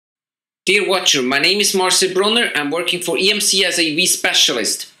Dear watcher, my name is Marcel Brunner. I'm working for EMC as a V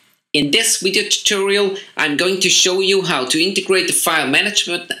specialist. In this video tutorial, I'm going to show you how to integrate the file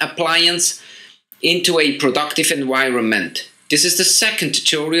management appliance into a productive environment. This is the second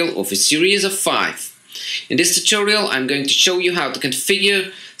tutorial of a series of 5. In this tutorial, I'm going to show you how to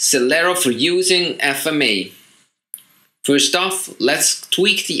configure Celerra for using FMA. First off, let's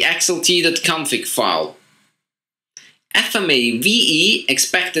tweak the xlt.config file. FMA VE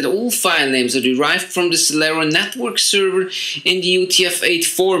expects that all file names are derived from the Celerra network server in the UTF-8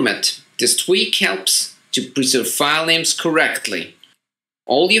 format. This tweak helps to preserve file names correctly.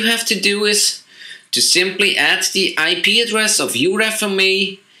 All you have to do is to simply add the IP address of your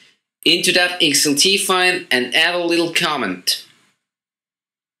FMA into that XLT file and add a little comment.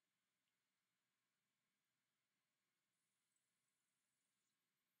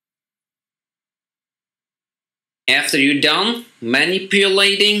 After you're done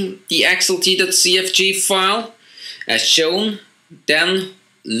manipulating the xlt.cfg file as shown, then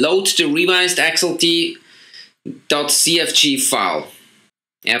load the revised xlt.cfg file.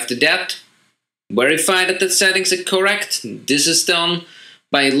 After that, verify that the settings are correct. This is done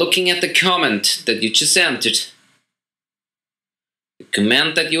by looking at the comment that you just entered. The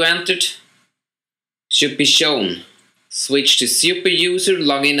command that you entered should be shown. Switch to super user,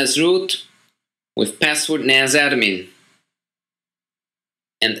 log in as root with password NASAdmin,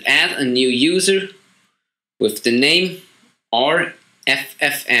 and add a new user with the name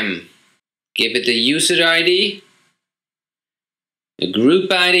RFFM. Give it a user ID, a group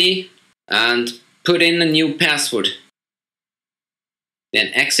ID, and put in a new password.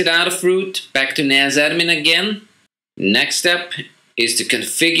 Then exit out of root, back to NASAdmin again. Next step is to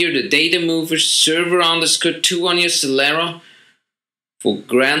configure the data mover server_2 on your Celerra for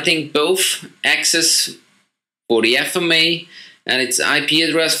granting both access for the FMA and its IP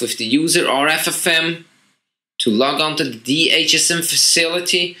address with the user RFFM to log on to the DHSM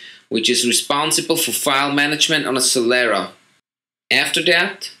facility, which is responsible for file management on a Celerra. After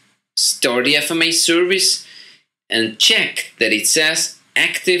that, start the FMA service and check that it says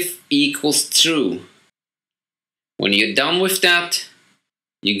active equals true. When you're done with that,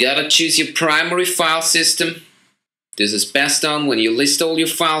 you gotta choose your primary file system. This is best done when you list all your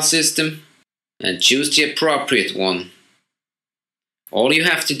file system and choose the appropriate one. All you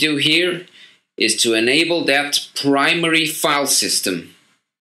have to do here is to enable that primary file system.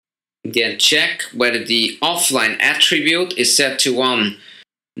 Then check whether the offline attribute is set to 1.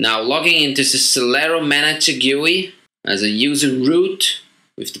 Now logging into the Celerra Manager GUI as a user root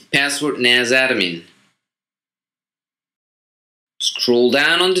with the password NASAdmin. Scroll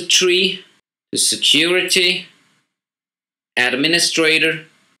down on the tree to security, administrator,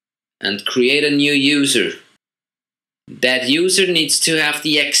 and create a new user. That user needs to have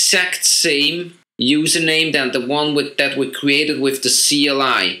the exact same username than the one that we created with the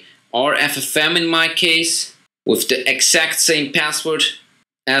CLI, RFFM in my case, with the exact same password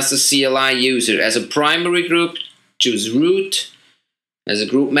as the CLI user. As a primary group, choose root. As a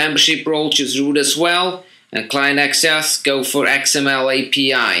group membership role, choose root as well. And client access, go for XML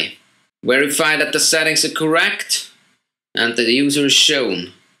API. Verify that the settings are correct and the user is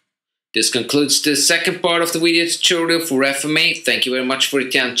shown. This concludes the second part of the video tutorial for FMA. Thank you very much for your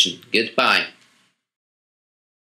attention. Goodbye.